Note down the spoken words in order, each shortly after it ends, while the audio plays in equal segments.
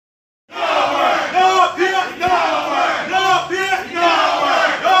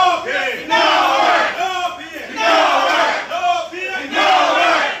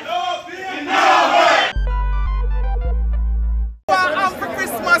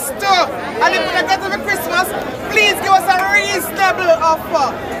are getting to Christmas, please give us a reasonable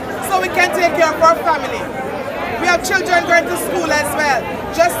offer so we can take care of our family. We have children going to school as well,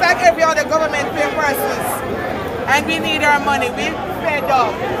 just like every other government paying persons. And we need our money. We fed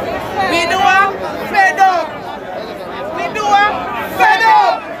up. We do a fed up. We do a fed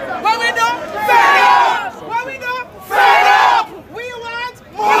up. What we do? Fed up. What we do? Fed up. We want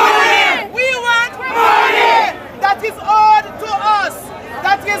money. We want money. That is all to us.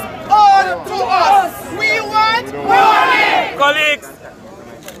 That is all to us. We want money. Colleagues,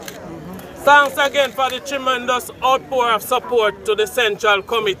 thanks again for the tremendous outpour of support to the Central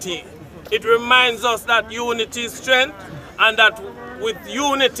Committee. It reminds us that unity is strength, and that with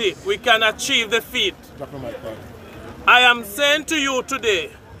unity we can achieve the feat. I am saying to you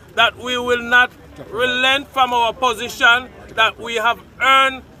today that we will not relent from our position, that we have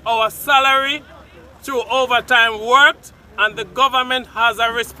earned our salary through overtime worked, and the government has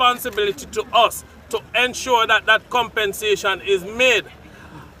a responsibility to us to ensure that that compensation is made.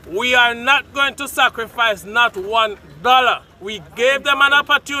 We are not going to sacrifice not $1. We gave them an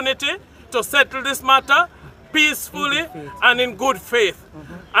opportunity to settle this matter peacefully and in good faith.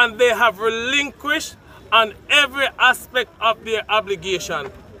 And they have relinquished on every aspect of their obligation.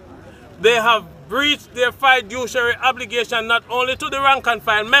 They have breached their fiduciary obligation not only to the rank and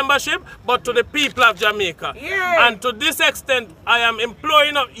file membership, but to the people of Jamaica. Yeah. And to this extent, I am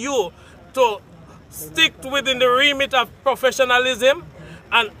imploring you to stick within the remit of professionalism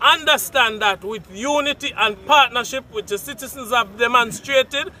and understand that with unity and partnership which the citizens have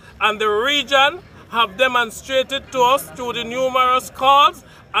demonstrated and the region have demonstrated to us through the numerous calls,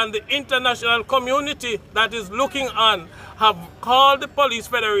 and the international community that is looking on have called the Police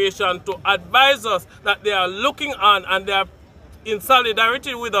Federation to advise us that they are looking on and they are in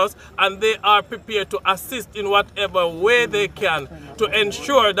solidarity with us, and they are prepared to assist in whatever way they can to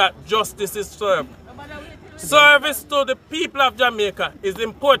ensure that justice is served. Service to the people of Jamaica is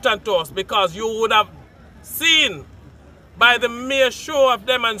important to us, because you would have seen by the mere show of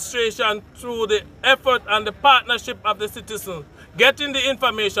demonstration through the effort and the partnership of the citizens, getting the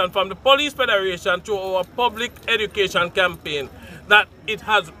information from the Police Federation through our public education campaign, that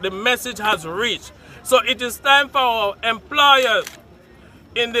the message has reached. So it is time for our employers,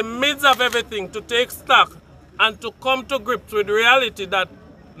 in the midst of everything, to take stock and to come to grips with the reality that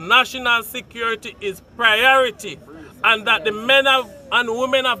national security is priority, and that the men and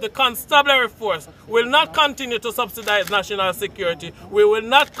women of the constabulary force will not continue to subsidize national security. We will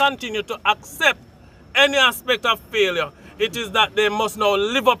not continue to accept any aspect of failure. It is that they must now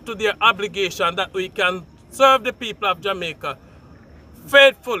live up to their obligation, that we can serve the people of Jamaica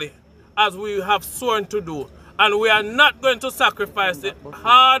faithfully as we have sworn to do. And we are not going to sacrifice the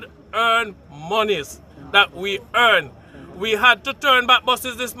hard-earned monies that we earn. We had to turn back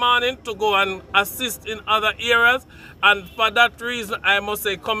buses this morning to go and assist in other areas, and for that reason I must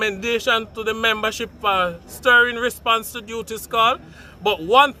say commendation to the membership for stirring response to duty's call. But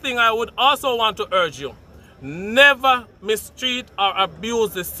one thing I would also want to urge you: never mistreat or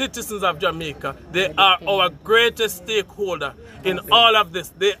abuse the citizens of Jamaica. They are our greatest stakeholder in all of this.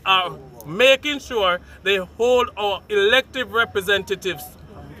 They are making sure they hold our elected representatives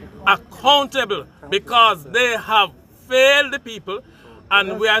accountable, because they have failed the people,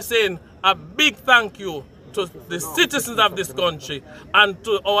 and we are saying a big thank you to the citizens of this country and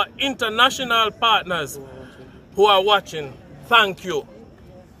to our international partners who are watching. Thank you.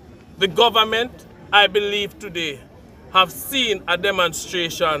 The government, I believe today, have seen a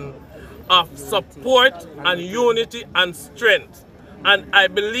demonstration of support and unity and strength, and I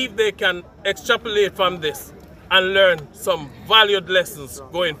believe they can extrapolate from this and learn some valued lessons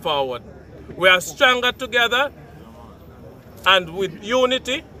going forward. We are stronger together, and with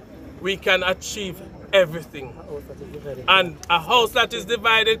unity we can achieve everything, and a house that is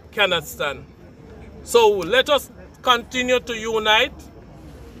divided cannot stand. So let us continue to unite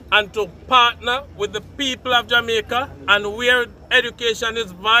and to partner with the people of Jamaica, and where education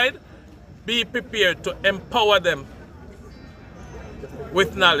is wide, be prepared to empower them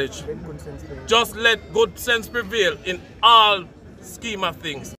with knowledge. Just let good sense prevail in all scheme of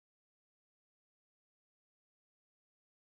things.